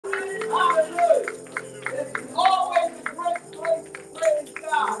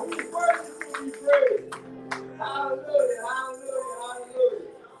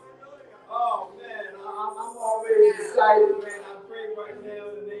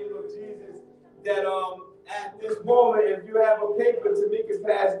that at this moment, if you have a paper, Tamika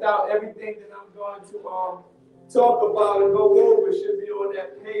passed out everything that I'm going to talk about and go over should be on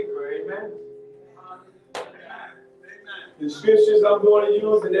that paper. Amen. The scriptures I'm going to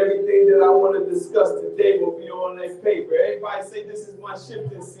use and everything that I want to discuss today will be on that paper. Everybody say, this is my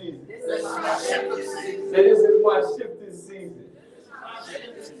shifting season. Say, this is my shifting season.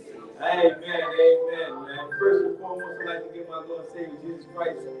 Amen, amen, man. First and foremost, I'd like to give my Lord and Savior Jesus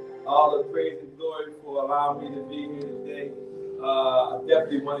Christ all the praise and glory for allowing me to be here today. I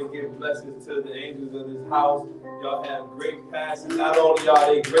definitely want to give blessings to the angels of this house. Y'all have great pastors. Not only are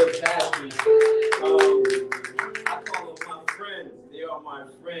they great pastors, I call them my friends. They are my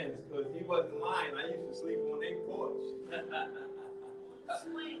friends because he wasn't lying. I used to sleep on their porch.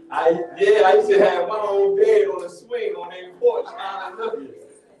 I used to have my own bed on a swing on their porch. Hallelujah.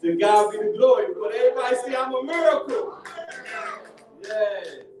 To God be the glory. But everybody say I'm a miracle. Yeah.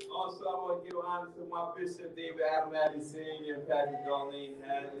 Also, I want to give honor to my bishop, David Adam Hadley Sr. and Pastor Darlene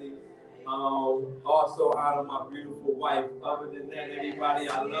Hadley. Also honor my beautiful wife. Other than that, everybody,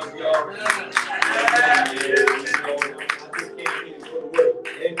 I love y'all. I just can't get to go to work.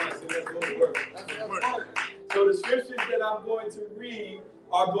 Everybody say let's go to work. So the scriptures that I'm going to read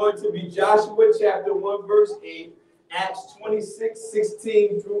are going to be Joshua chapter 1 verse 8, Acts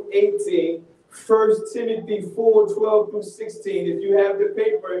 26:16 through 18, 1 Timothy 4:12 through 16. If you have the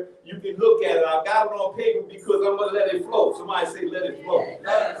paper, you can look at it. I got it on paper because I'm going to let it flow. Somebody say let it flow.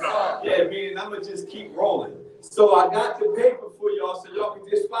 Let it flow. Yeah, meaning I'm going to just keep rolling. So I got the paper for y'all so y'all can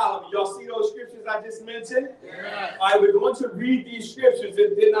just follow me. Y'all see those scriptures I just mentioned? Yeah. All right, we're going to read these scriptures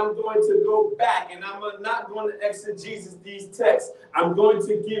and then I'm going to go back and I'm not going to exegesis these texts. I'm going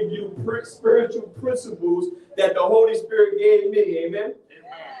to give you spiritual principles that the Holy Spirit gave me. Amen?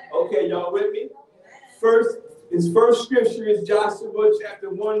 Okay, y'all with me? His first scripture is Joshua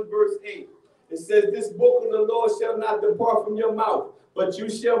chapter 1 verse 8. It says, this book of the Lord shall not depart from your mouth, but you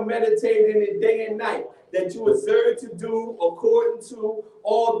shall meditate in it day and night, that you observe to do according to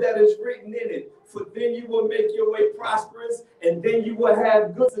all that is written in it. For then you will make your way prosperous, and then you will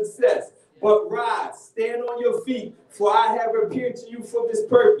have good success. But rise, stand on your feet, for I have appeared to you for this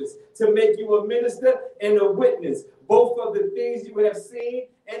purpose, to make you a minister and a witness, both of the things you have seen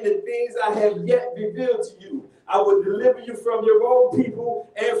and the things I have yet revealed to you. I will deliver you from your own people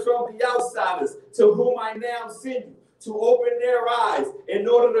and from the outsiders, to whom I now send you, to open their eyes, in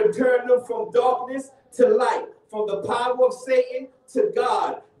order to turn them from darkness to light, from the power of Satan to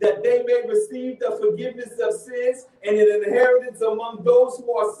God, that they may receive the forgiveness of sins and an inheritance among those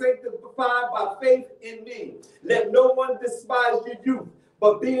who are sanctified by faith in me. Let no one despise your youth,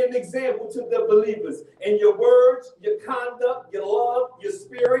 but be an example to the believers in your words, your conduct, your love, your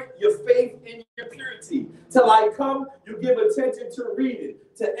spirit, your faith, and your purity. Till I come, you give attention to reading,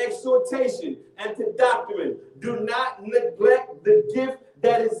 to exhortation, and to doctrine. Do not neglect the gift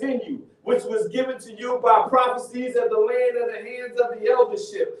that is in you, which was given to you by prophecies of the land of the hands of the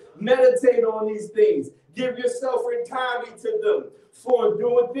eldership. Meditate on these things. Give yourself entirely to them. For in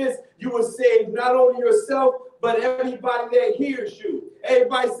doing this, you will save not only yourself, but everybody that hears you.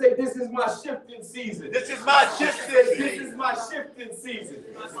 Everybody say, this is my shifting season. This is my shifting season. This is my shifting season.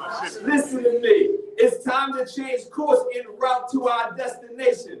 Listen to me. It's time to change course en route to our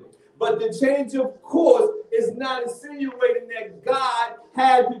destination. But the change of course is not insinuating that God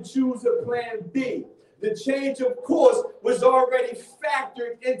had to choose a plan B. The change of course was already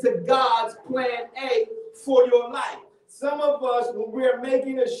factored into God's plan A for your life. Some of us, when we're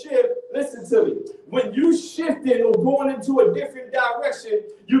making a shift, listen to me. When you shifting or going into a different direction,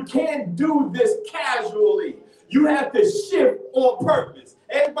 you can't do this casually. You have to shift on purpose.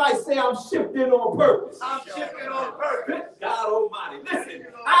 Everybody say, I'm shifting on purpose. I'm shifting on purpose. God Almighty. Listen,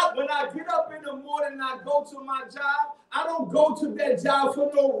 when I get up in the morning and I go to my job, I don't go to that job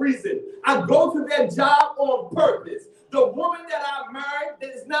for no reason. I go to that job on purpose. The woman that I married that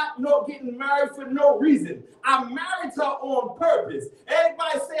is not getting married for no reason. I married her on purpose.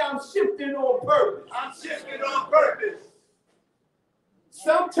 Everybody say, I'm shifting on purpose. I'm shifting on purpose.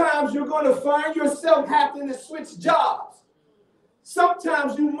 Sometimes you're going to find yourself having to switch jobs.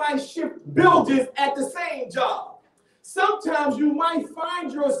 Sometimes you might shift buildings at the same job. Sometimes you might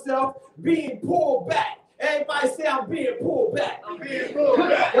find yourself being pulled back. Everybody say, I'm being pulled back. I'm being pulled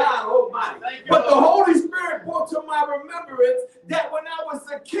back. God Almighty. But the Holy Spirit brought to my remembrance that when I was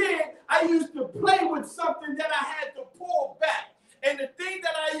a kid, I used to play with something that I had to pull back. And the thing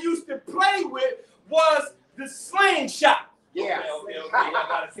that I used to play with was the slingshot. Yeah. Okay. I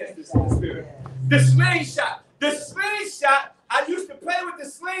got to catch this in the spirit. The slingshot. The slingshot, I used to play with the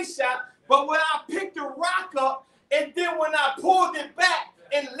slingshot, but when I picked the rock up, and then when I pulled it back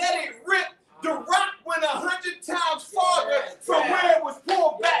and let it rip, the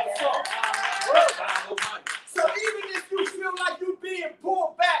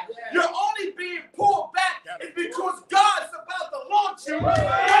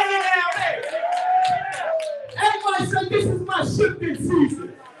Everybody say, this is my shifting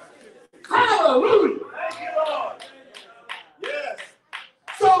season. Hallelujah. Thank you, Lord. Yes.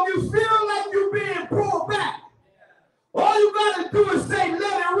 So if you feel like you're being pulled back, all you got to do is say,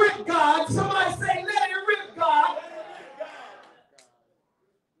 let it rip, God. Somebody say, let it rip, God.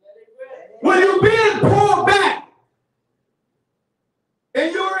 When you're being pulled back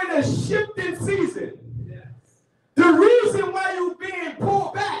and you're in a shifting season, the reason why you're being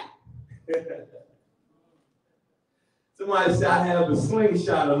pulled back. Somebody say, I have a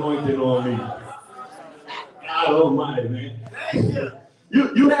slingshot anointing on me. God almighty, man. Thank you.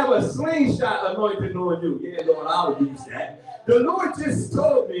 You have a slingshot anointing on you. Yeah, Lord, I'll use that. The Lord just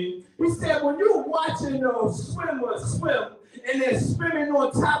told me, he said, when you're watching those swimmers swim and they're swimming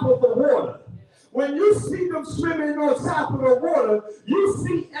on top of the water, when you see them swimming on top of the water, you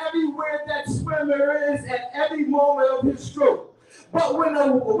see everywhere that swimmer is at every moment of his stroke. But when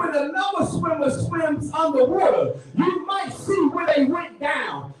another swimmer swims underwater, you might see where they went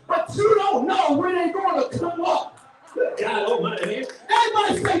down, but you don't know where they're going to come up. God almighty.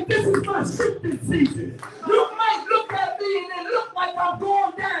 Everybody say, this is my shifting season. You might look at me and it look like I'm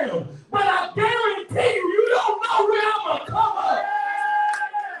going down, but I guarantee you don't know where I'm going to come up.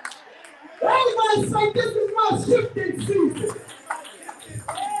 Everybody say, this is my shifting season.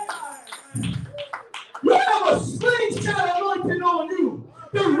 You have a slingshot anointing on you.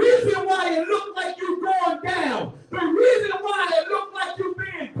 The reason why it looked like you're going down, the reason why it looked like you're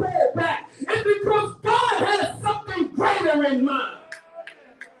being pulled back, is because God has something greater in mind.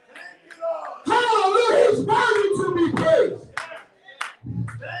 Hallelujah, he's worthy to be praised.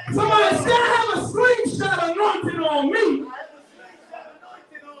 Somebody say, I have a slingshot anointing on me.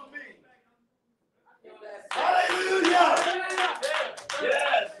 Hallelujah.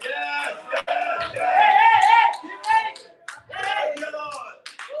 Yes, yes, yes, yes. Thank you, Lord.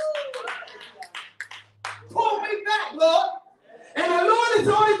 Pull me back, Lord. And the Lord is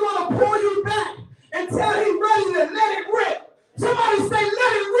only going to pull you back until he's ready to let it rip. Somebody say,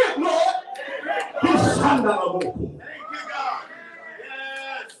 let it rip, Lord. Thank you, God.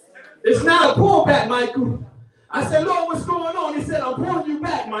 Yes. It's not a pullback, Michael. I said, Lord, what's going on? He said, I'm pulling you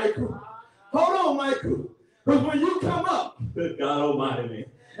back, Michael. Hold on, Michael. Because when you come up, good God almighty, man.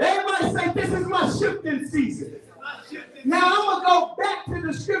 Everybody say, this is my shifting season. Now I'm going to go back to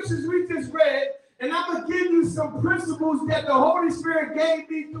the scriptures we just read, and I'm going to give you some principles that the Holy Spirit gave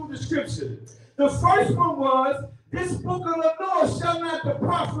me through the scripture. The first one was, this book of the law shall not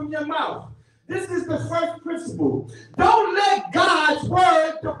depart from your mouth. This is the first principle. Don't let God's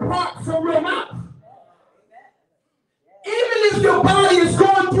word depart from your mouth. Even if your body is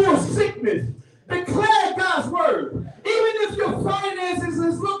going through a sickness, declare God's word. Even if your finances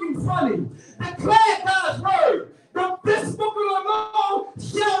is looking funny, declare God's word. This book of the law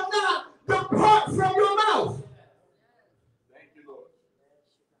shall not depart from your mouth. Thank you, Lord.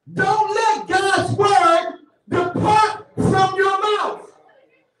 Don't let God's word depart from your mouth.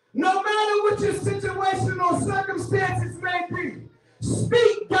 No matter what your situation or circumstances may be,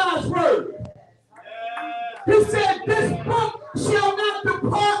 speak God's word. He said, this book shall not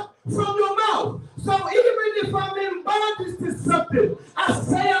depart from your mouth. So even if I'm in bondage to something, I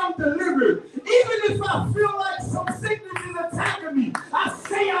say I'm delivered. Even if I feel like some sickness is attacking me, I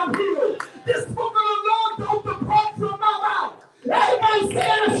say I'm healed. This book of the Lord don't depart from my mouth. Everybody say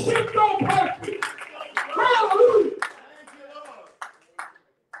I shift on purpose. Hallelujah.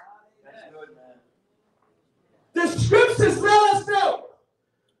 The scriptures let us know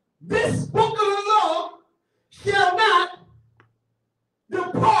this book of the law shall not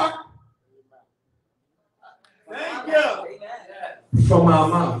depart from our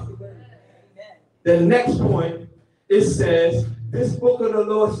mouth. The next point, it says, this book of the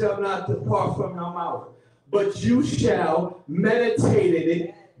law shall not depart from your mouth, but you shall meditate in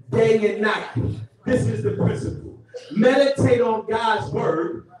it day and night. This is the principle. Meditate on God's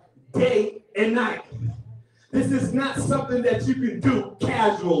word day and night. This is not something that you can do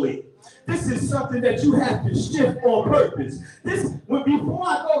casually. This is something that you have to shift on purpose. Before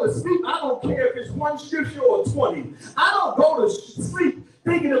I go to sleep, I don't care if it's one scripture or 20. I don't go to sleep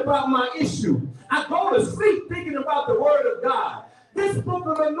thinking about my issue. I go to sleep thinking about the word of God. This book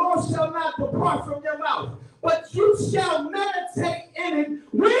of the law shall not depart from your mouth, but you shall meditate in it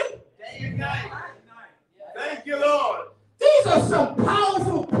with day and night. Thank you, Lord. These are some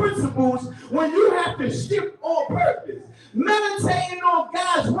powerful principles when you have to shift on purpose. Meditating on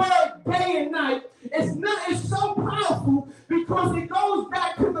God's word day and night is so powerful because it goes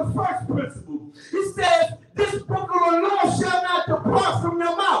back to the first principle. It says, this book of the law shall not depart from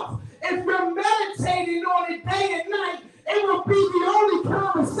your mouth. If you're meditating on it day and night, it will be the only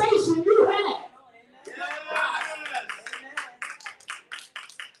conversation you had.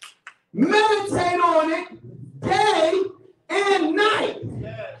 Meditate on it day and night.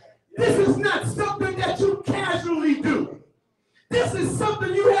 This is not something that you casually do. This is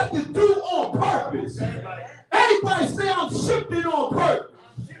something you have to do on purpose. Everybody say, I'm shifting on purpose.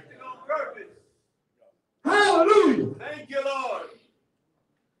 Shifting on purpose. Hallelujah. Thank you, Lord.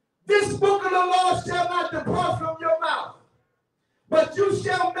 This book of the law shall not depart from your mouth, but you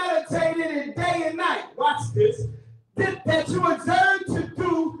shall meditate in it day and night. Watch this. That you observe to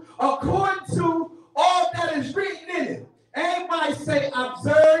do according to all that is written in it. Everybody say,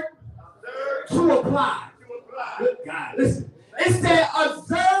 observe to apply. Good God, listen. It said,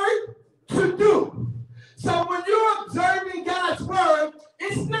 observe to do. So when you're observing God's word,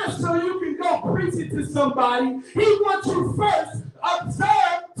 it's not so you can go preach it to somebody. He wants you first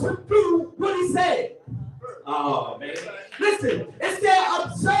observe to do what he said. Oh, man. Listen, it said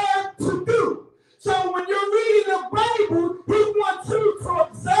observe to do. So when you're reading the Bible, he wants you to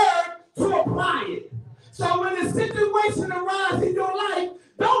observe to apply it. So when the situation arises in your life,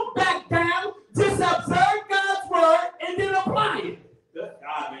 don't back down. Just observe God's word and then apply it. Good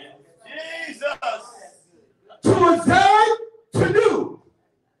God, man. Jesus. To observe to do.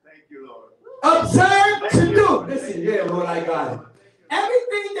 Thank you, Lord. Observe to do. Listen, yeah, Lord, I got it.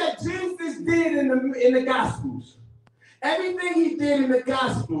 Everything that Jesus did in the Gospels, everything he did in the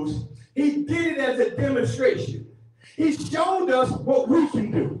Gospels, he did it as a demonstration. He showed us what we can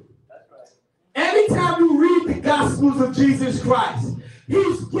do. Every time you read the Gospels of Jesus Christ,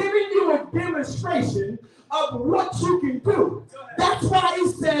 he's giving you a demonstration of what you can do. That's why he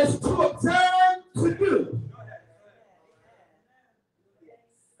says to observe to do.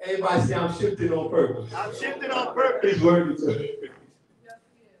 Everybody say, I'm shifting on purpose. I'm shifting on purpose. His word is true.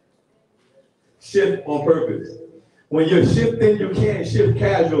 Shift on purpose. When you're shifting, you can't shift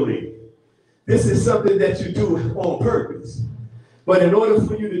casually. This is something that you do on purpose. But in order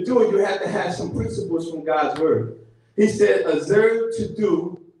for you to do it, you have to have some principles from God's word. He said, observe to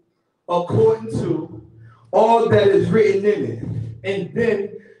do according to all that is written in it. And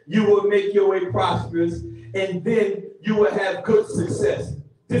then you will make your way prosperous. And then you will have good success.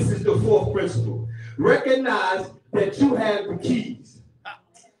 This is the fourth principle. Recognize that you have the keys.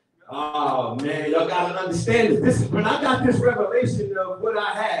 Oh, man, y'all got to understand this. This is when I got this revelation of what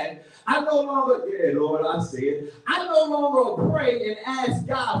I had. I no longer, yeah, Lord, I say it. I no longer pray and ask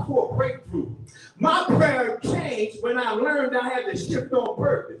God for a breakthrough. My prayer changed when I learned I had to shift on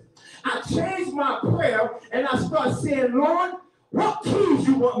purpose. I changed my prayer and I started saying, Lord, what keys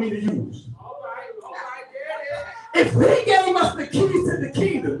you want me to use? All right, yeah. If he gave us the keys to the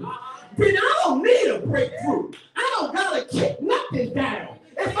kingdom, then I don't need a breakthrough. I don't got to kick nothing down.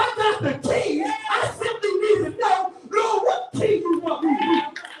 If I got the keys, I simply need to know, Lord, what key you want me to use?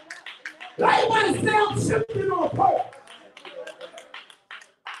 Everybody say I'm shifting on purpose.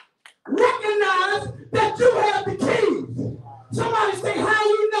 Recognize that you have the keys. Somebody say, how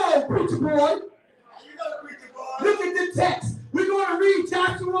you know, preacher boy? How you know, preacher boy? Look at the text. We're going to read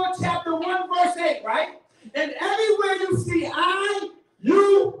Joshua chapter 1, verse 8, right? And everywhere you see I,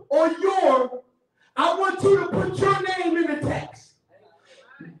 you, or your, I want you to put your name in the text.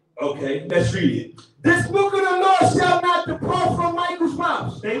 Okay, let's read it. This book of the law shall not depart from Michael's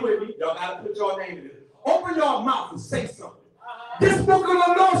mouth. Stay with me. Y'all got to put your name in it. Open your mouth and say something. This book of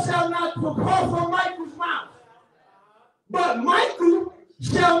the law shall not depart from Michael's mouth. But Michael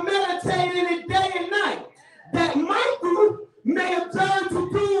shall meditate in it day and night, that Michael may observe to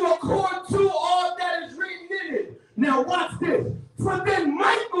do according to all that is written in it. Now watch this. For then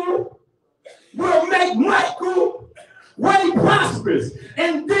Michael will make Michael way prosperous.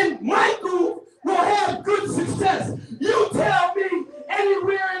 And then Michael will have good success. You tell me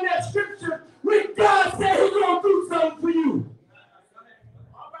anywhere in that scripture when God said he's going to do something for you.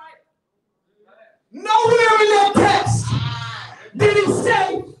 All right. Nowhere in that text did he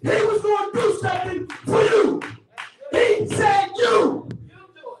say he was going to do something for you. He said you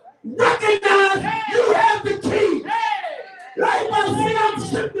recognize you have the key. Everybody say I'm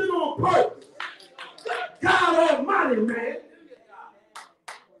shifting on purpose. God Almighty, man.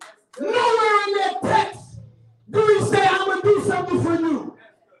 Nowhere in that text do he say I'm going to do something for you.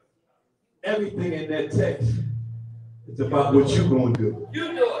 Everything in that text is about what you're going to do. You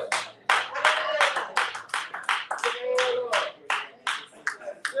do it.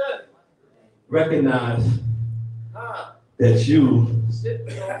 Recognize that you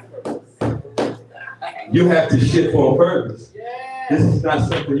have to shift on purpose. This is not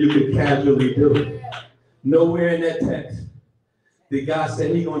something you can casually do. Nowhere in that text did God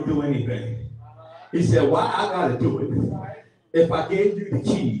say he's going to do anything. He said, why I got to do it? if I gave you the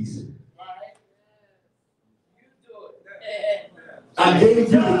keys, I gave you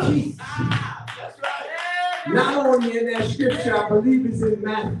the keys. Not only in that scripture, I believe it's in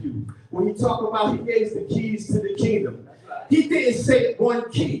Matthew, when he talked about he gave the keys to the kingdom. He didn't say one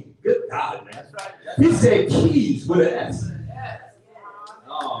key. Good God, man. He said keys with an S.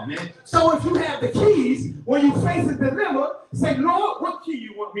 Oh, man. So if you have the keys, when you face a dilemma, say, Lord, what key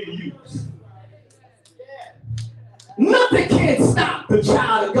you want me to use? Nothing can stop the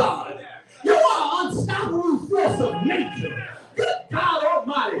child of God. You are an unstoppable force of nature. Good God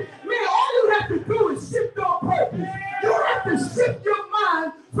Almighty. Man, all you have to do is shift on purpose. You have to shift your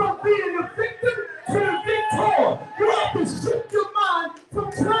mind from being a victim to the victor. You have to shift your mind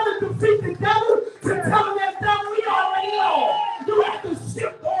from trying to defeat the devil to telling that devil we already lost. You have to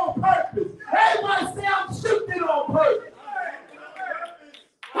shift on purpose. Everybody say, I'm shifting on purpose.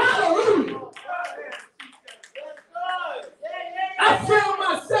 Hallelujah. I found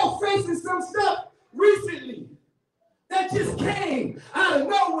myself facing some stuff recently that just came out of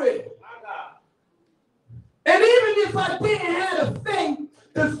nowhere. And even if I didn't have a thing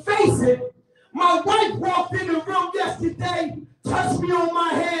to face it, my wife walked in the room yesterday, touched me on my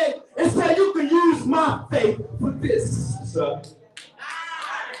head, and said, you can use my faith for this, sir.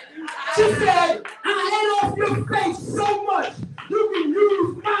 She said, I ate off your face so much, you can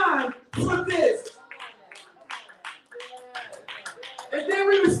use mine for this. And then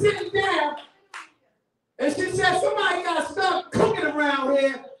we were sitting down, and she said, somebody got to stop cooking around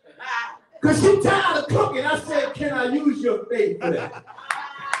here, because she's tired of cooking. I said, can I use your faith for that?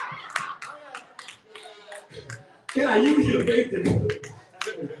 Can I use your faith for that?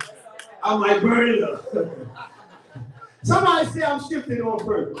 I might burn it up. Somebody say, I'm shifting on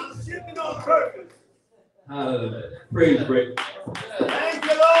purpose. I'm shifting on purpose. Praise break. Thank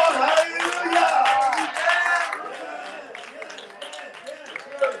you, Lord. Hallelujah.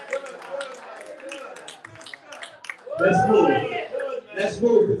 Let's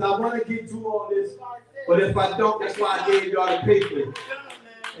move, because I want to get through all this. But if I don't, that's why I gave y'all the paper.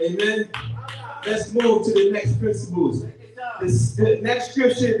 Amen. Let's move to the next principles. The next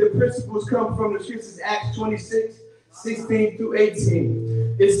scripture, the principles come from the scriptures, Acts 26, 16 through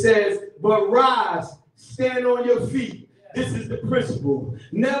 18. It says, but rise, stand on your feet. This is the principle.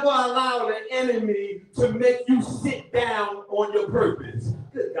 Never allow the enemy to make you sit down on your purpose.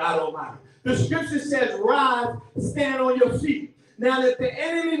 Good God Almighty. The scripture says, rise, stand on your feet. Now that the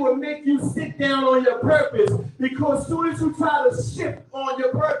enemy will make you sit down on your purpose, because as soon as you try to shift on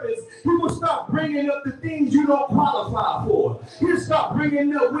your purpose, he will start bringing up the things you don't qualify for. He'll start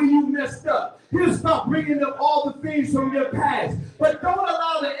bringing up where you messed up. He'll start bringing up all the things from your past. But don't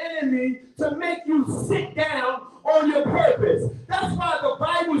allow the enemy to make you sit down on your purpose. That's why the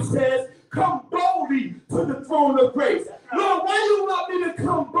Bible says, come boldly to the throne of grace. Lord, why you want me to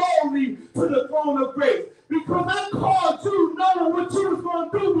come boldly to the throne of grace? Because I called you knowing what you was going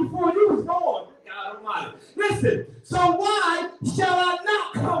to do before you was born. God Almighty. Listen, so why shall I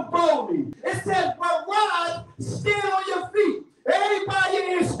not come boldly? It says, but rise, stand on your feet. Everybody in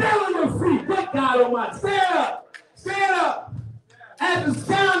here, stand on your feet. Good God Almighty. Stand up. Stand up. At the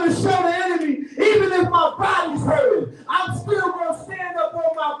sound to show the enemy, even if my body's hurting, I'm still going to stand up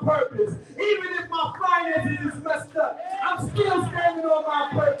on my purpose. Even if my finances is messed up, I'm still standing on my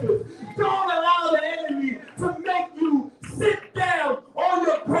purpose. Don't allow the enemy to make you sit down on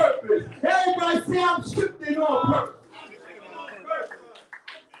your purpose. Everybody say, I'm shifting on purpose.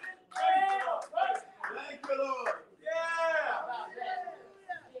 Thank you, Lord. Yeah.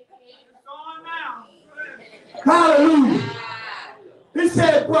 Hallelujah. He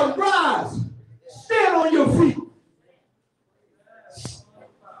said, but rise, stand on your feet.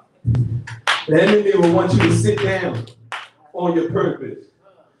 The enemy will want you to sit down on your purpose.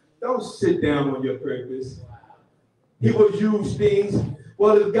 Don't sit down on your purpose. He will use things.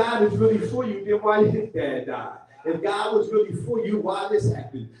 Well, if God is really for you, then why did his dad die? If God was really for you, why this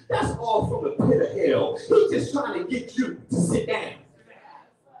happened? That's all from the pit of hell. He's just trying to get you to sit down.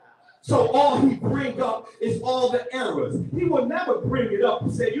 So all he bring up is all the errors. He will never bring it up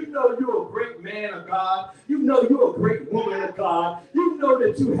and say, you know you're a great man of God. You know you're a great woman of God. You know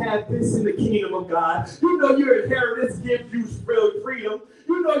that you have this in the kingdom of God. You know your inheritance gives you freedom.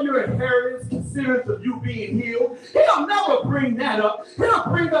 You know your inheritance considers of you being healed. He'll never bring that up. He'll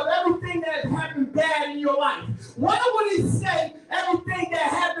bring up everything that happened bad in your life. Why would he say everything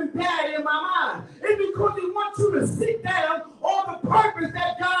that happened bad in my mind? It's because he wants you to sit down on the purpose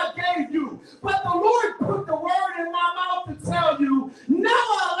that God gave you. But the Lord put the word in my mouth to tell you, never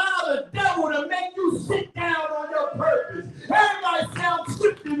allow the devil to make you sit down on your purpose. Everybody sounds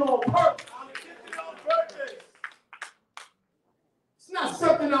shifting on purpose. I'm shifting on purpose. not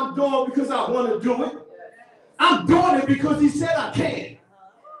something I'm doing because I want to do it. I'm doing it because he said I can.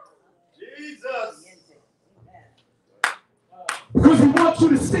 Jesus. Because he wants you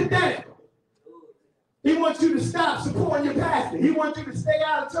to sit down. He wants you to stop supporting your pastor. He wants you to stay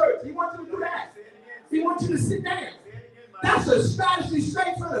out of church. He wants you to do that. He wants you to sit down. That's a strategy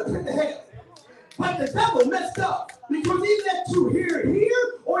straight from the pit of hell. But the devil messed up because he let you hear it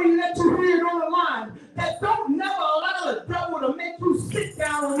here or he let you hear it on the line. That don't never allow the devil to make you sit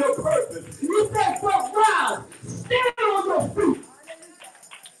down on your purpose. You say, but rise, stand on your feet.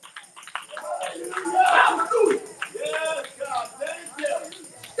 Hallelujah. Yes, God. Thank you.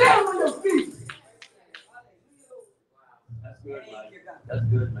 Stand on your feet. That's good, man. That's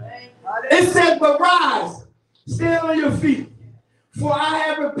good, man. It said, but rise, stand on your feet. For I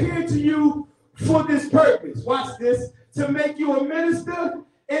have appeared to you for this purpose. Watch this. To make you a minister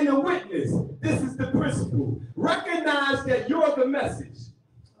and a witness. This is the principle. Recognize that you're the message.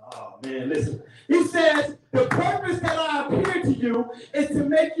 Oh, man, listen. He says, the purpose that I appear to you is to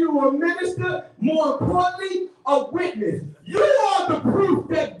make you a minister, more importantly, a witness. You are the proof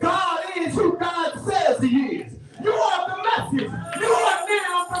that God is who God says he is. You are the message. You are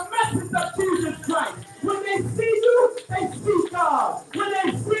now the message of Jesus Christ. When they see you, they see God. When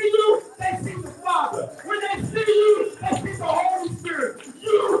they see you, they see the Father. When they see you, they see the Holy Spirit.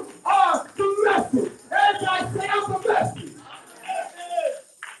 You are the message. Everybody say, I'm the message.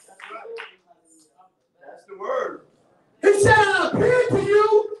 That's the word. He said, I appeared to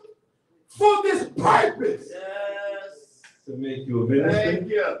you for this purpose. Yes. To make you a minister. Thank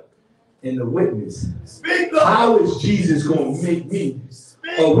you. And a witness. Speak, Lord. How is Jesus going to make me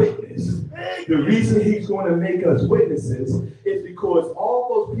a witness? The reason he's going to make us witnesses is because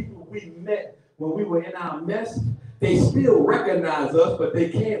all those people we met when we were in our mess, they still recognize us, but they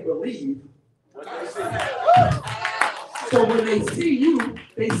can't believe what they see. So when they see you,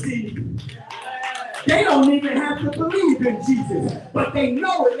 they see you. They don't even have to believe in Jesus, but they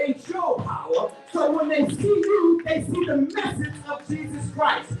know it ain't your power. So when they see you, they see the message of Jesus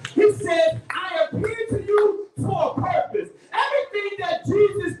Christ. He said, I appear to you for a purpose. Everything that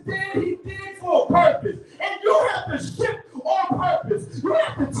Jesus did, he did for a purpose. And you have to shift on purpose. You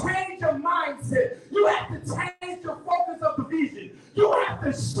have to change your mindset. You have to change your focus of the vision. You have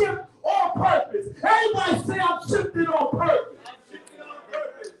to shift on purpose. Everybody say, I'm shifting on purpose.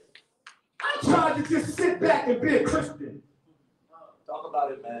 I tried to just sit back and be a Christian. Talk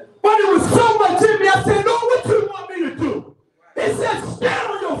about it, man. But it was so much in me. I said, Lord, what do you want me to do? It said,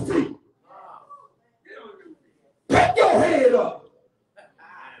 stand on your feet. Pick your head up.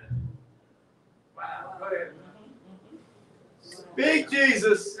 Speak,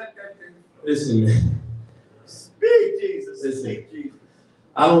 Jesus. Listen, man. Speak, Jesus. Listen. Speak, Jesus.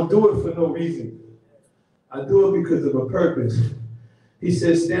 I don't do it for no reason. I do it because of a purpose. He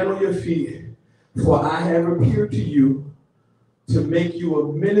says, stand on your feet, for I have appeared to you to make you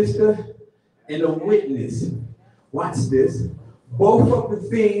a minister and a witness. Watch this. Both of the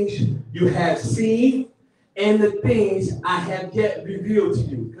things you have seen and the things I have yet revealed to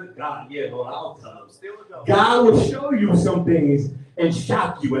you. Good God, yeah, Lord, I'll tell them. God will show you some things and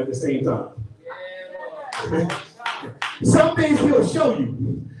shock you at the same time. Some things he'll show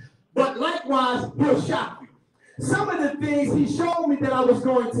you, but likewise, he'll shock you. Some of the things he showed me that I was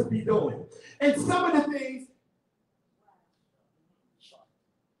going to be doing. And some of the things,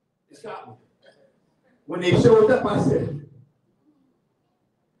 it shocked me. When they showed up, I said,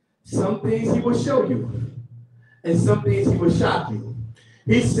 some things he will show you, and some things he will shock you.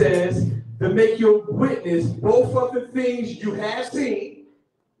 He says, to make you a witness, both of the things you have seen.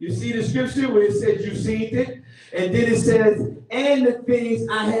 You see the scripture where it says you've seen it, and then it says, and the things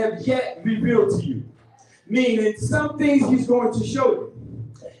I have yet revealed to you. Meaning, some things he's going to show you,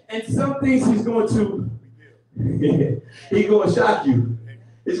 and some things he's going to, he's going to shock you.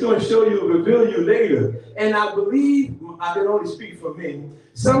 He's going to show you, reveal you later. And I believe, I can only speak for me,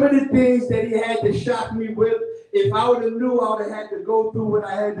 some of the things that he had to shock me with, if I would have knew I would have had to go through what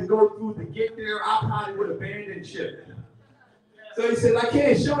I had to go through to get there, I probably would have abandoned ship. So he said, I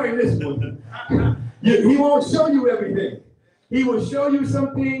can't show him this one. He won't show you everything. He will show you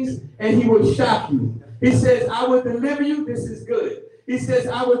some things, and he will shock you. He says, I will deliver you. This is good. He says,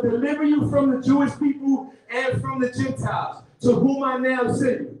 I will deliver you from the Jewish people and from the Gentiles, to whom I now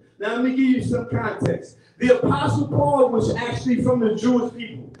send you. Now, let me give you some context. The Apostle Paul was actually from the Jewish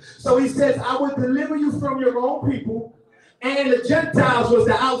people. So he says, I will deliver you from your own people, and the Gentiles was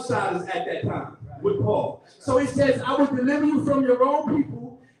the outsiders at that time with Paul. So he says, I will deliver you from your own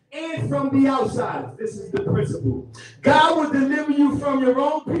people and from the outsiders. This is the principle. God will deliver you from your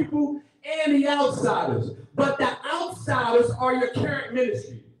own people and the outsiders. But the outsiders are your current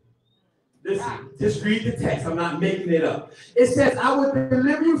ministry. Listen, just read the text. I'm not making it up. It says, I will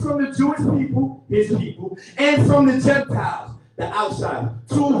deliver you from the Jewish people, his people, and from the Gentiles, the outsiders,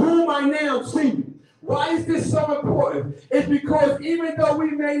 to whom I now send you. Why is this so important? It's because even though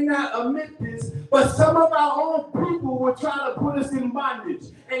we may not admit this, but some of our own people will try to put us in bondage.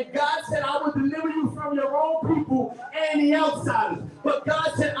 And God said, I will deliver you from your own people and the outsiders. But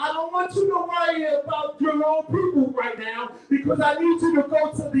God said, I don't want you to worry about your own people right now, because I need you to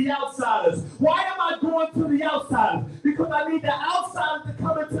go to the outsiders. Why am I going to the outsiders? Because I need the outsiders to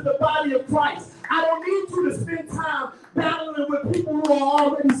come into the body of Christ. I don't need you to spend time battling with people who are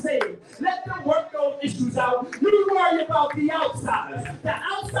already saved. Let them work those issues out. You worry about the outsiders. The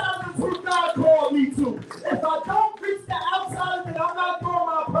outsiders who God called me to. If I don't reach the outsiders, then I'm not doing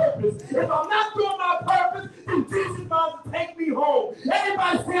my purpose. If I'm not doing my purpose, then Jesus must take me home.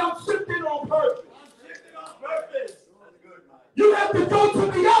 Everybody say, I'm shifting on purpose. I'm shifting on purpose. You have to go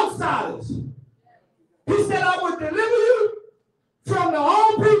to the outsiders. He said, I will deliver you from the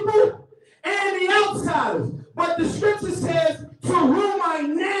own people and the outsiders. But the scripture says, to whom I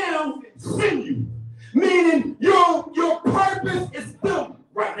now send you. Meaning your purpose is done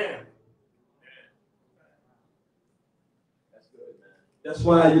right now. That's good, man. That's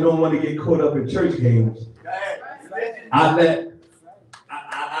why you don't want to get caught up in church games. I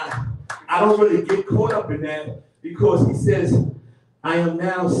don't really get caught up in that, because he says, I am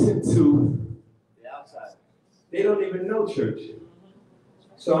now sent to the outside. They don't even know church.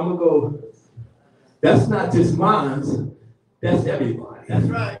 So I'm going to go, that's not just mine, that's everybody. That's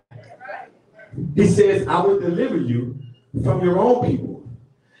right. He says, I will deliver you from your own people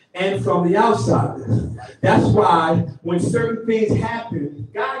and from the outsiders. That's why when certain things happen,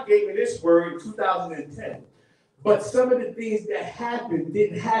 God gave me this word in 2010. But some of the things that happened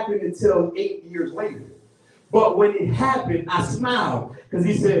didn't happen until 8 years later. But when it happened, I smiled, because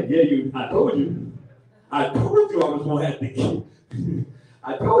he said, yeah, I told you I was going to have to keep.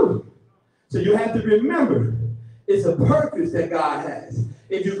 I told you. So you have to remember, it's a purpose that God has.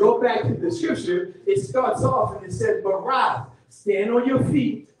 If you go back to the scripture, it starts off and it says, but rise, stand on your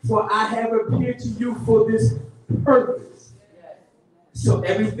feet, for I have appeared to you for this purpose. So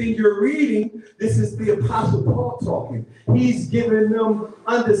everything you're reading, this is the Apostle Paul talking. He's giving them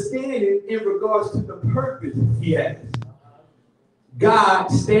understanding in regards to the purpose he has. God,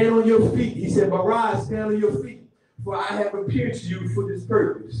 stand on your feet. He said, but rise, stand on your feet, for I have appeared to you for this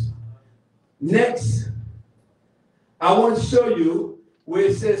purpose. Next, I want to show you where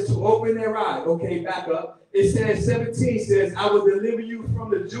it says to open their eyes. Okay, back up. It says, 17 says, I will deliver you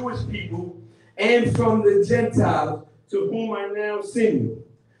from the Jewish people and from the Gentiles, to whom I now send you.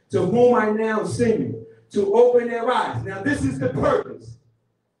 To whom I now send you. To open their eyes. Now, this is the purpose.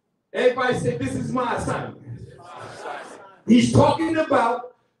 Everybody say, this is my assignment. He's talking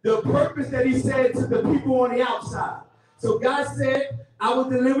about the purpose that he said to the people on the outside. So God said, I will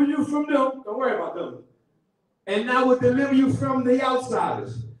deliver you from them. Don't worry about them. And I will deliver you from the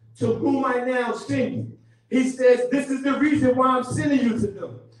outsiders, to whom I now send you. He says, this is the reason why I'm sending you to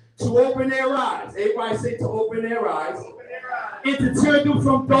them. To open their eyes. Everybody say, to open their eyes. Open their eyes. And to turn them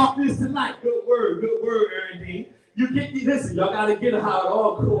from darkness to light. Good word, Ernestine. You get, listen, y'all got to get how it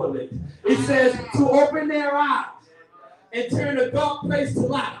all correlates. It says, to open their eyes and turn a dark place to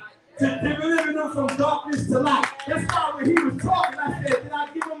light. To deliver them from darkness to light. That's why when he was talking, I said, did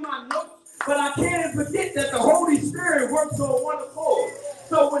I give him my notes? But I can't forget that the Holy Spirit works on one accord.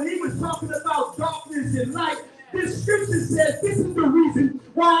 So when he was talking about darkness and light, this scripture says this is the reason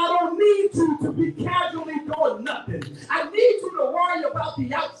why I don't need you to be casually doing nothing. I need you to worry about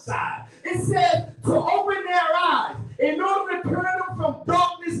the outside. It says to open their eyes in order to turn them from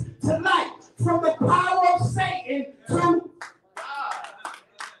darkness to light, from the power of Satan to God.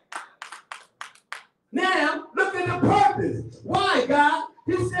 Now, look at the purpose. Why, God?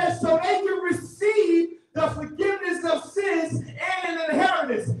 He says so they can receive the forgiveness of sins and an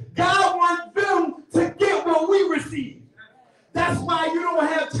inheritance. God wants them to get what we receive. That's why you don't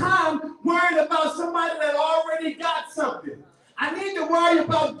have time worrying about somebody that already got something. I need to worry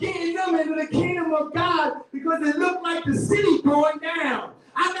about getting them into the kingdom of God, because it looked like the city going down.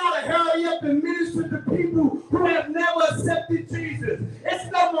 I gotta hurry up and minister to people who have never accepted Jesus.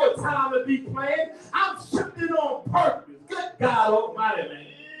 It's no more time to be playing. I'm shifting on purpose. Good God Almighty, man.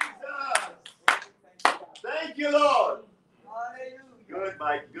 Jesus. Thank you, Lord. Good,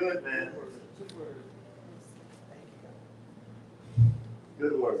 Mike. Good, man.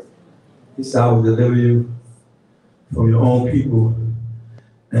 Good word. He said, I will deliver you from your own people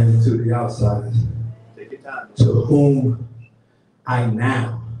and to the outsiders. Take your time. To whom I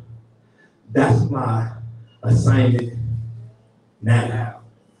now That's my assignment now.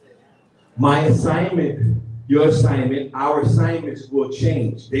 My assignment, your assignment, our assignments will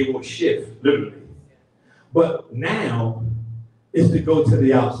change. They will shift, literally. But now is to go to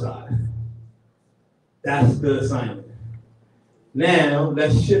the outside. That's the assignment. Now,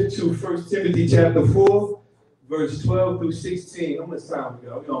 let's shift to 1 Timothy chapter 4, verse 12 through 16. How much time we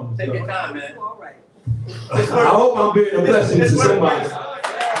got? Take your time, man. All right. I hope I'm being a blessing to somebody.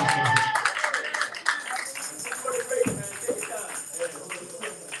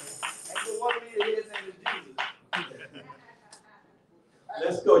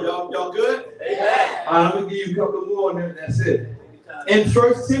 Let's go. Y'all good? Amen. I'm going to give you a couple more and then that's it. In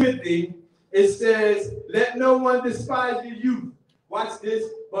 1 Timothy, it says, let no one despise your youth. Watch this.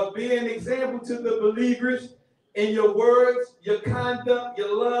 But be an example to the believers in your words, your conduct,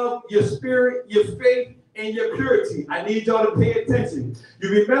 your love, your spirit, your faith, and your purity. I need y'all to pay attention. You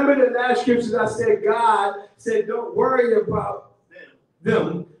remember the last scriptures I said, God said, don't worry about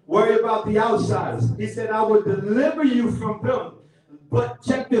them. Worry about the outsiders. He said, I will deliver you from them. But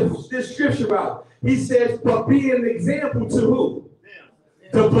check this scripture out. He says, but be an example to who?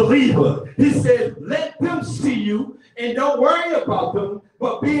 The believer. He said, let them see you and don't worry about them,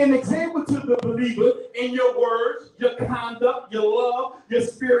 but be an example to the believer in your words, your conduct, your love, your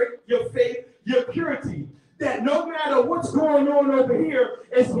spirit, your faith, your purity. That no matter what's going on over here,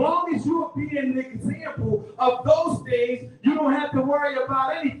 as long as you're being an example of those things, you don't have to worry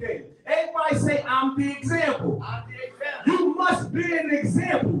about anything. Everybody say, I'm the example. I'm the example. You must be an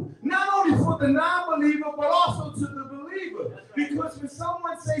example, not only for the non-believer, but also to the believer. Because when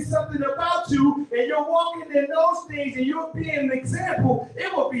someone says something about you, and you're walking in those things, and you're being an example,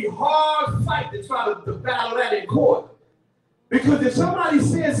 it will be a hard fight to try to battle that in court. Because if somebody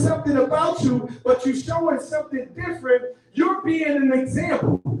says something about you, but you're showing something different, you're being an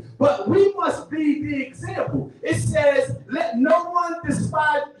example. But we must be the example. It says, let no one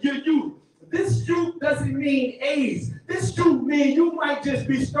despise your youth. This youth doesn't mean age. This youth means you might just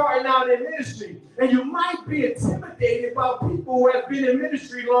be starting out in ministry. And you might be intimidated by people who have been in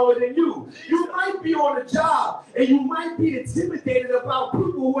ministry longer than you. You might be on a job, and you might be intimidated about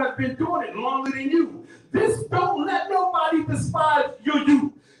people who have been doing it longer than you. This don't let nobody despise your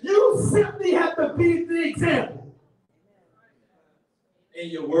youth. You simply have to be the example. In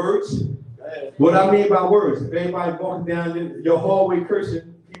your words, what I mean by words, if anybody walking down your hallway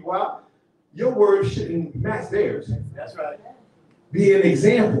cursing people out, your words shouldn't match theirs. That's right. Be an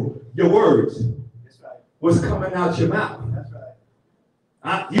example. Your words. That's right. What's coming out your mouth. That's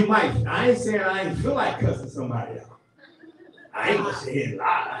right. You might. I ain't saying I ain't feel like cussing somebody out. I ain't gonna say it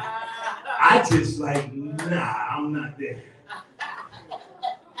loud. I just like, nah, I'm not there.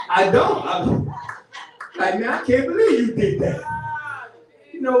 I don't. I'm like, man, I can't believe you did that.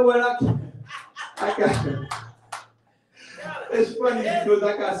 You know what? I got. It's funny because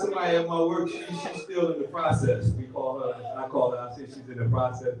I got somebody at my work. She's still in the process. We call her. I call her. I say she's in the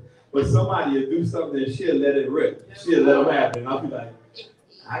process. But somebody will do something and she'll let it rip. She'll let them have it. And I'll be like,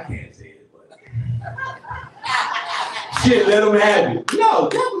 I can't say it, but she'll let them have it. No,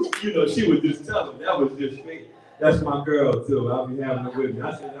 that was, she would just tell them. That was just fake. That's my girl too. I'll be having her with me.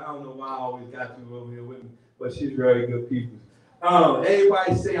 I said, I don't know why I always got you over here with me, but she's very good people.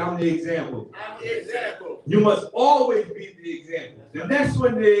 Everybody say, I'm the example. I'm the example. You must always be the example. The next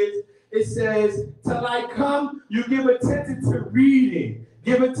one is, it says, till I come, you give attention to reading.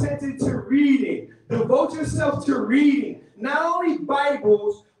 Give attention to reading. Devote yourself to reading. Not only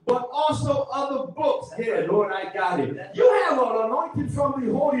Bibles, but also other books. Yeah, Lord, I got it. You have an anointing from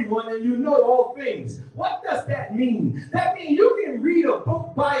the Holy One and you know all things. What does that mean? That means you can read a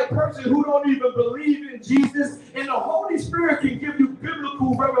book by a person who don't even believe in Jesus, and the Holy Spirit can give you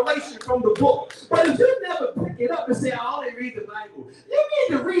biblical revelation from the book. But if you never pick it up and say, I only read the Bible, you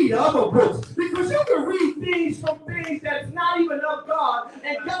need to read other books, because you can read things from things that's not even of God,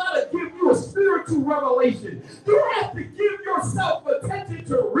 and God will give you a spiritual revelation. You have to give yourself attention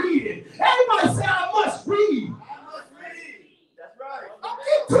to reading. Everybody say, I must read. I must read. That's right. I'm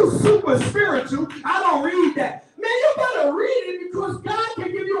getting too super spiritual. I don't read that. Man, you better read it, because God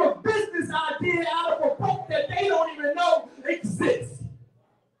can give you a business idea out of a book that they don't even know exists.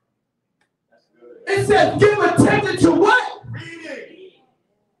 That's good. It says, give attention to what? Reading.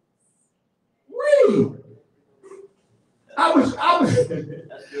 Read. I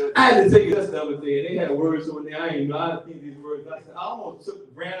had to take a test the other day, and they had words on there. I didn't know how to think these words. I said, I almost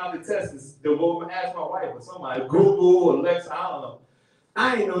ran out the test and asked my wife or somebody, Google or Alexa, I don't know.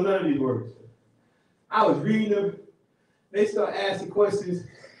 I ain't know none of these words. I was reading them. They start asking questions,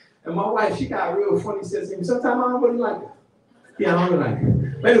 and my wife, she got real funny, says to me, sometimes I don't really like it. Yeah, I don't really like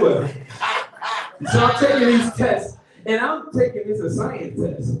it. But anyway, So I'm taking these tests, and I'm taking this a science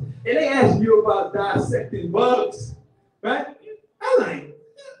test. And they ask you about dissecting bugs, right? I'm like,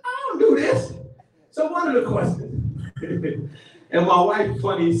 I don't do this. So one of the questions, and my wife,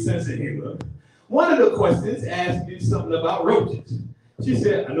 funny sense of humor, one of the questions asked me something about roaches. She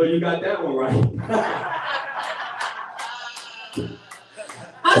said, I know you got that one right.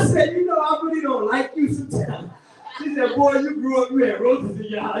 I said, you know, I really don't like you sometimes. She said, boy, you grew up, you had roaches in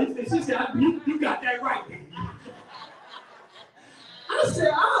your house. She said, you got that right, baby. I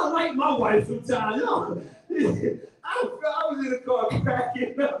said, I don't like my wife sometimes. No. I was in the car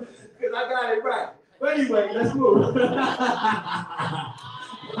cracking up because I got it right. But anyway, let's move.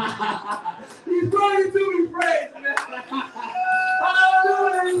 He's going to be praised, man.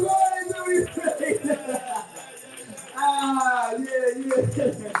 Hallelujah, he's going to be praised.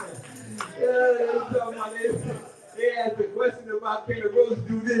 They asked a question about can a roach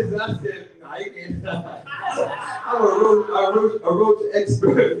do this, and I said, no, you can't. I'm a roach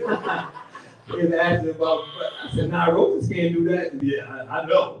expert. They asked about, but I said, nah, roaches can't do that. Yeah, I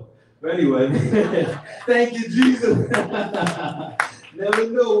know. But anyway, thank you, Jesus. Never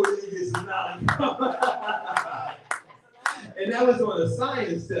know when you get some knowledge. And that was on a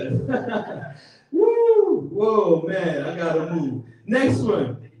science test. Woo! Whoa, man, I gotta move. Next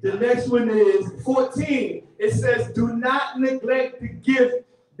one. The next one is 14. It says, do not neglect the gift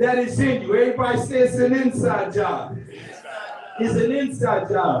that is in you. Everybody says it's an inside job. It's an inside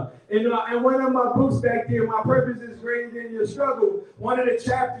job. And one of my books back there, My Purpose is Greater Than Your Struggle, one of the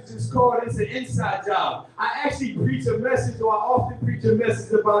chapters is called It's an Inside Job. I actually preach a message, or I often preach a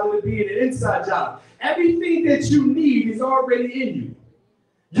message about it being an inside job. Everything that you need is already in you.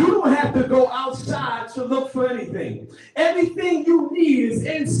 You don't have to go outside to look for anything. Everything you need is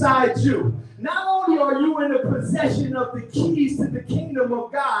inside you. Not only are you in the possession of the keys to the kingdom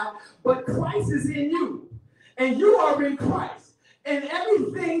of God, but Christ is in you. And you are in Christ. And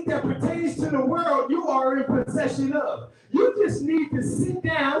everything that pertains to the world, you are in possession of. You just need to sit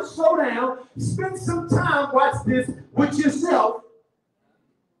down, slow down, spend some time, watch this, with yourself,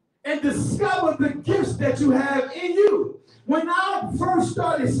 and discover the gifts that you have in you. When I first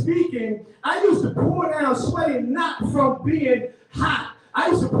started speaking, I used to pour down sweating, not from being hot. I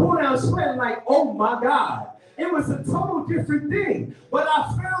used to pour down sweating like, oh my God. It was a total different thing. But I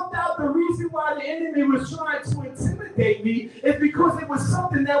found out the reason why the enemy was trying to intimidate me is because it was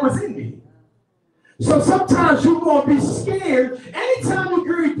something that was in me. So sometimes you're going to be scared. Anytime you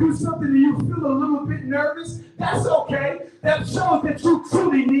agree to do something and you feel a little bit nervous, that's okay. That shows that you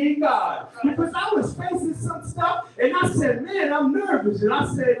truly need God. Because I was facing some stuff and I said, man, I'm nervous. And I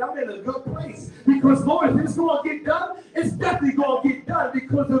said, I'm in a good place. Because Lord, if it's going to get done, it's definitely going to get done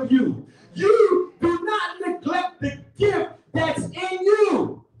because of you. You do not neglect the gift that's in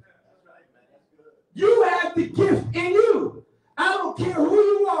you. You have the gift in you. I don't care who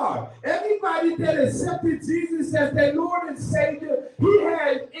you are. Everybody that accepted Jesus as their Lord and Savior, He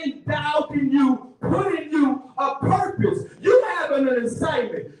has endowed in you, put in you a purpose. You have an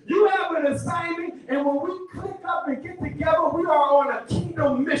assignment. You have an assignment, and when we click up and get together, we are on a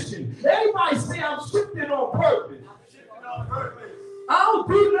kingdom mission. Everybody say, I'm shifting on purpose. I don't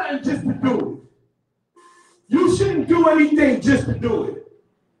do nothing just to do it. You shouldn't do anything just to do it.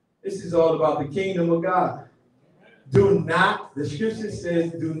 This is all about the kingdom of God. Do not, the scripture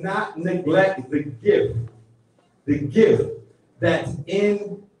says, do not neglect the gift. The gift that's is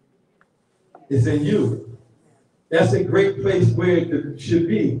in you. That's a great place where it should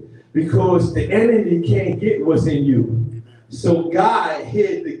be, because the enemy can't get what's in you. So God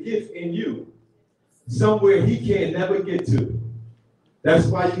hid the gift in you somewhere he can never get to. That's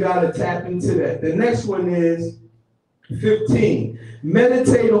why you got to tap into that. The next one is 15.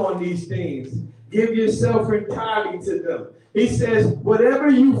 Meditate on these things. Give yourself entirely to them. He says, whatever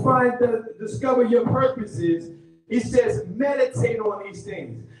you find to discover your purpose is, he says, meditate on these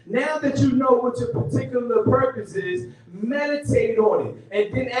things. Now that you know what your particular purpose is, meditate on it.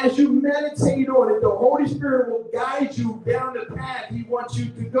 And then as you meditate on it, the Holy Spirit will guide you down the path he wants you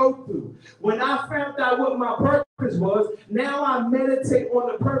to go through. When I found out what my purpose was, now I meditate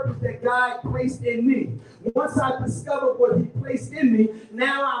on the purpose that God placed in me. Once I discovered what he placed in me,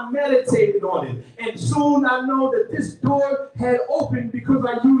 now I meditated on it. And soon I know that this door had opened because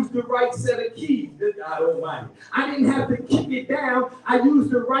I used the right set of keys. God Almighty. I didn't have to kick it down. I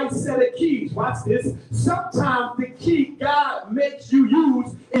used the right set of keys. Watch this. Sometimes the key God makes you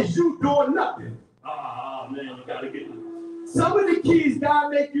use is you doing nothing. Man, you got to get it. Some of the keys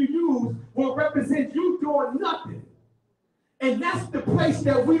God makes you use will represent you doing nothing. And that's the place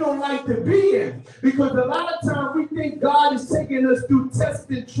that we don't like to be in. Because a lot of times we think God is taking us through tests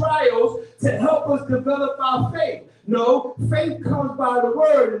and trials to help us develop our faith. No, faith comes by the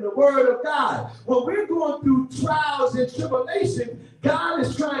word and the word of God. When we're going through trials and tribulations, God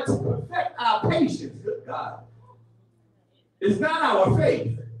is trying to perfect our patience. Good God. It's not our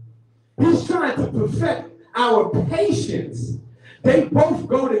faith. He's trying to perfect our patience. They both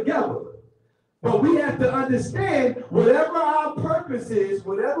go together. But we have to understand whatever our purpose is,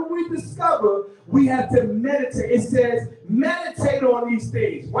 whatever we discover, we have to meditate. It says, meditate on these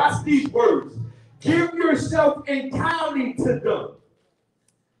things. Watch these words. Give yourself entirely to them.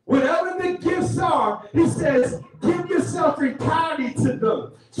 Whatever the gifts are, he says, give yourself entirely to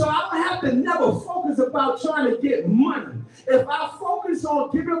them. So I don't have to never focus about trying to get money. If I focus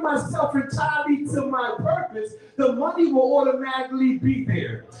on giving myself entirely to my purpose, the money will automatically be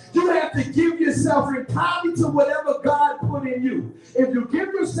there. You have to give yourself entirely to whatever God put in you. If you give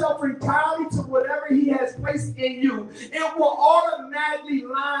yourself entirely to whatever he has placed in you, it will automatically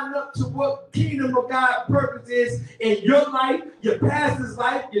line up to what kingdom of God purpose is in your life, your pastor's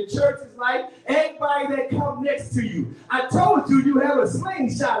life, your church's life, everybody that comes next to you. I told you, you have a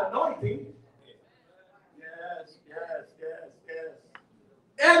slingshot anointing.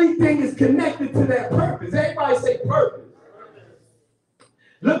 Everything is connected to that purpose. Everybody say purpose.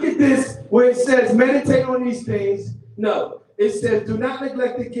 Look at this where it says meditate on these things. No, it says do not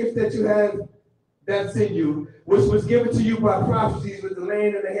neglect the gift that you have that's in you, which was given to you by prophecies with the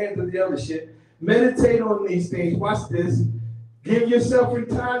laying in the hands of the eldership. Meditate on these things. Watch this. Give yourself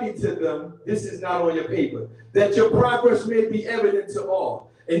entirely to them. This is not on your paper. That your progress may be evident to all.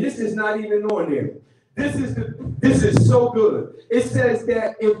 And this is not even on there. This is so good. It says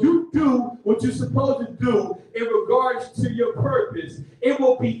that if you do what you're supposed to do in regards to your purpose, it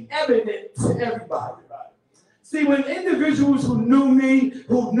will be evident to everybody. See, when individuals who knew me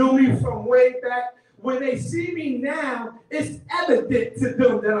from way back, when they see me now, it's evident to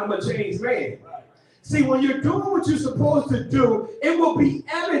them that I'm a changed man. See, when you're doing what you're supposed to do, it will be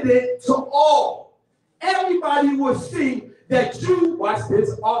evident to all. Everybody will see that you, watch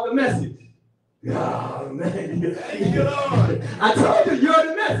this, are the message. Oh, man. Thank you, Lord. I told you, you're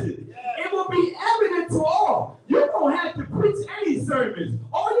the message. Yeah. It will be evident to all. You don't have to preach any sermons.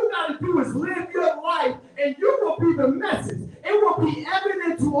 All you got to do is live your life, and you will be the message. It will be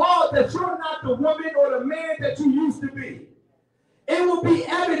evident to all that you're not the woman or the man that you used to be. It will be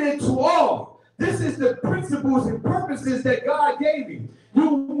evident to all. This is the principles and purposes that God gave you. You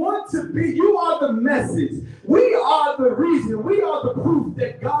want to be, you are the message. We are the reason, we are the proof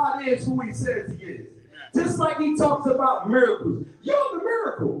that God is who he says he is. Just like he talks about miracles. You're the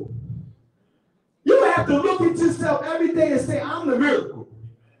miracle. You have to look at yourself every day and say, I'm the miracle.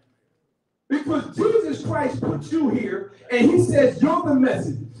 Because Jesus Christ put you here and he says, you're the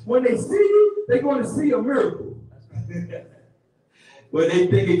message. When they see you, they're going to see a miracle. When they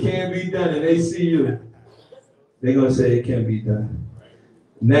think it can't be done and they see you, they're going to say it can be done.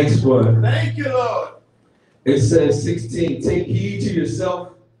 Next one. Thank you, Lord. It says 16, take heed to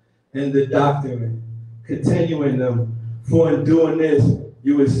yourself and the doctrine, continuing them, for in doing this,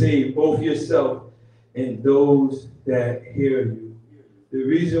 you will save both yourself and those that hear you. The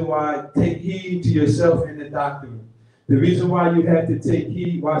reason why, take heed to yourself and the doctrine. The reason why you have to take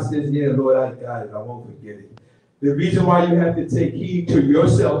heed, watch this, yeah, Lord, I got it, I won't forget it. The reason why you have to take heed to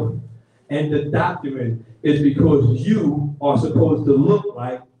yourself and the doctrine is because you are supposed to look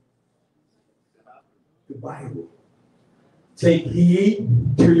like the Bible. Take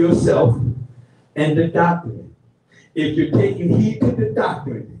heed to yourself and the doctrine. If you're taking heed to the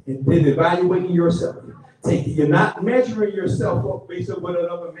doctrine and then evaluating yourself, you're not measuring yourself up based on what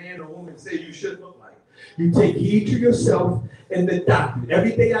another man or woman say you should look like. You take heed to yourself and the doctrine.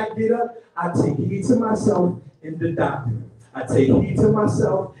 Every day I get up, I take heed to myself and the doctrine. I take heed to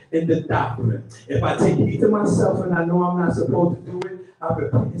myself in the doctrine. If I take heed to myself and I know I'm not supposed to do it, I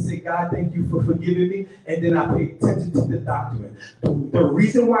repent and say, God, thank you for forgiving me. And then I pay attention to the doctrine. The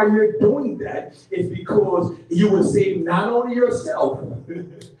reason why you're doing that is because you will save not only yourself.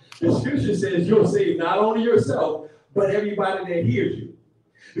 The scripture says you'll save not only yourself, but everybody that hears you.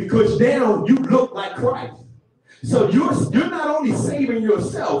 Because now you look like Christ. So you're not only saving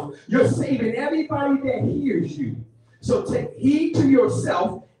yourself, you're saving everybody that hears you. So take heed to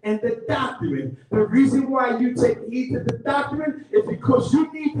yourself and the doctrine. The reason why you take heed to the doctrine is because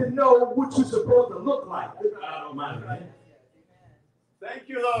you need to know what you're supposed to look like. I don't mind, man. Thank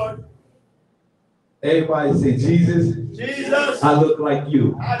you, Lord. Everybody say, Jesus. Jesus. I look like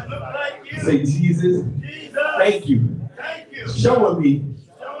you. I look like you. Say, Jesus. Jesus. Thank you. Thank you. Showing me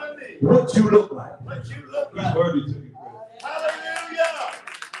what you look like. What you look like. He's worthy to be praised.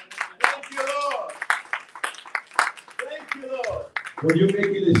 when you're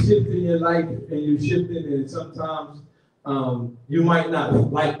making a shift in your life and you're shifting, and sometimes you might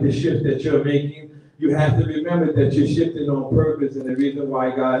not like the shift that you're making, you have to remember that you're shifting on purpose, and the reason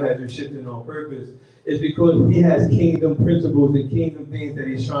why God has you shifting on purpose is because He has kingdom principles and kingdom things that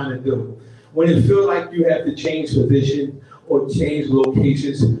He's trying to do. When it feels like you have to change position or change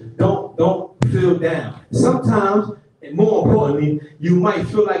locations, don't feel down. Sometimes, and more importantly, you might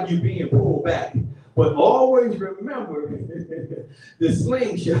feel like you're being pulled back. But always remember the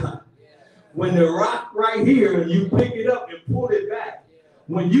slingshot. When the rock right here, you pick it up and pull it back.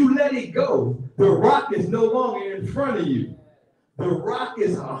 When you let it go, the rock is no longer in front of you. The rock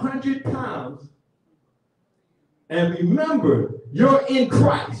is 100 pounds. And remember, you're in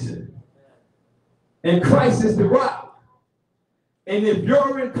Christ. And Christ is the rock. And if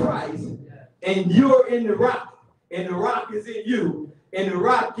you're in Christ and you're in the rock, and the rock is in you, and the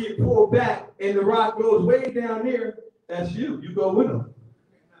rock get pulled back, and the rock goes way down there, that's you. You go with him.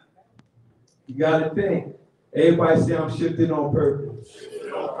 You got to think. Everybody say, I'm shifting on purpose.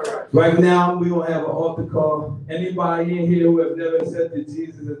 Right now, we're going to have an altar call. Anybody in here who have never accepted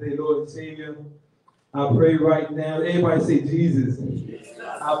Jesus as their Lord and Savior, I pray right now. Everybody say, Jesus,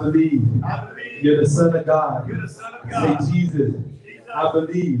 I believe you're the Son of God. Say, Jesus, I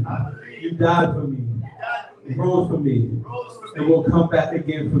believe you died for me, rose for me, and will come back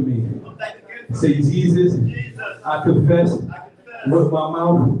again for me. Say, Jesus, I confess with my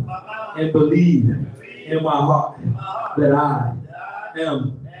mouth and believe in my heart that I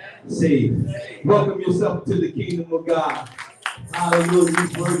am saved. Welcome yourself to the kingdom of God. Hallelujah.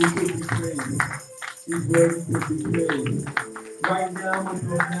 He's worthy to be praised. He's worthy to be praised. Right now, I'm going to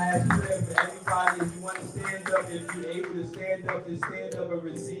do a mass prayer for everybody. If you want to stand up, if you're able to stand up, just stand up and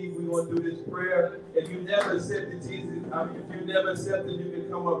receive. We're going to do this prayer. If you never accepted Jesus, if you never accepted, you can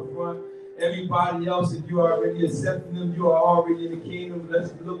come up front. Everybody else, if you are already accepting them, you are already in the kingdom.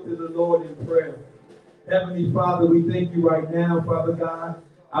 Let's look to the Lord in prayer. Heavenly Father, we thank you right now, Father God.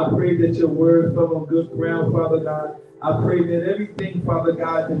 I pray that your word fell on good ground, Father God. I pray that everything, Father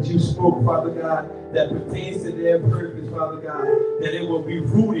God, that you spoke, Father God, that pertains to their purpose, Father God, that it will be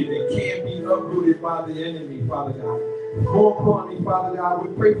rooted and can't be uprooted by the enemy, Father God. More importantly, Father God,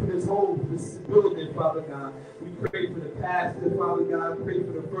 we pray for this building, Father God. We pray for the pastor, Father God. We pray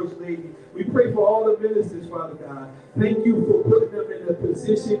for the first lady. We pray for all the ministers, Father God. Thank you for putting them in a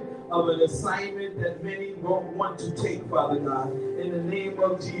position of an assignment that many won't want to take, Father God, in the name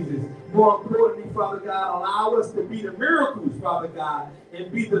of Jesus. More importantly, Father God, allow us to be the miracles, Father God,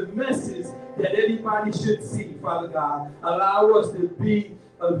 and be the message that everybody should see, Father God. Allow us to be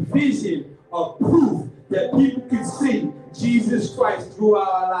a vision of proof that people can see Jesus Christ through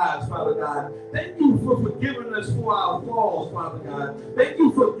our lives, Father God. Thank you for forgiving us for our falls, Father God. Thank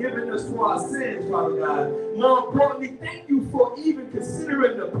you for forgiving us for our sins, Father God. More importantly, thank you for even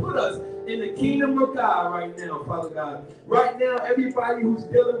considering to put us in the kingdom of God right now, Father God. Right now, everybody who's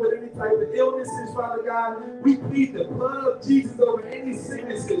dealing with any type of illnesses, Father God, we plead the blood of Jesus over any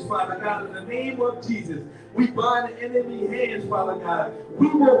sicknesses, Father God, in the name of Jesus. We bind the enemy hands, Father God. We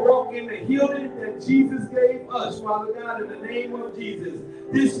will walk in the healing that Jesus gave us, Father God, in the name of Jesus.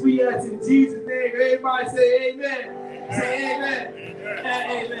 This we ask in Jesus' name. Everybody say amen. Say amen.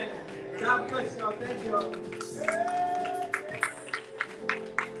 And amen. God bless y'all. Thank y'all.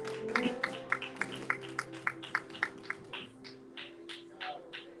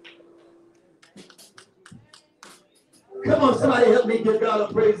 Come on, somebody help me give God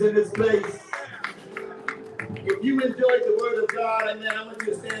a praise in this place. If you enjoyed the word of God, amen, I want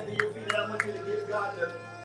you to stand to your feet and I want you to give God the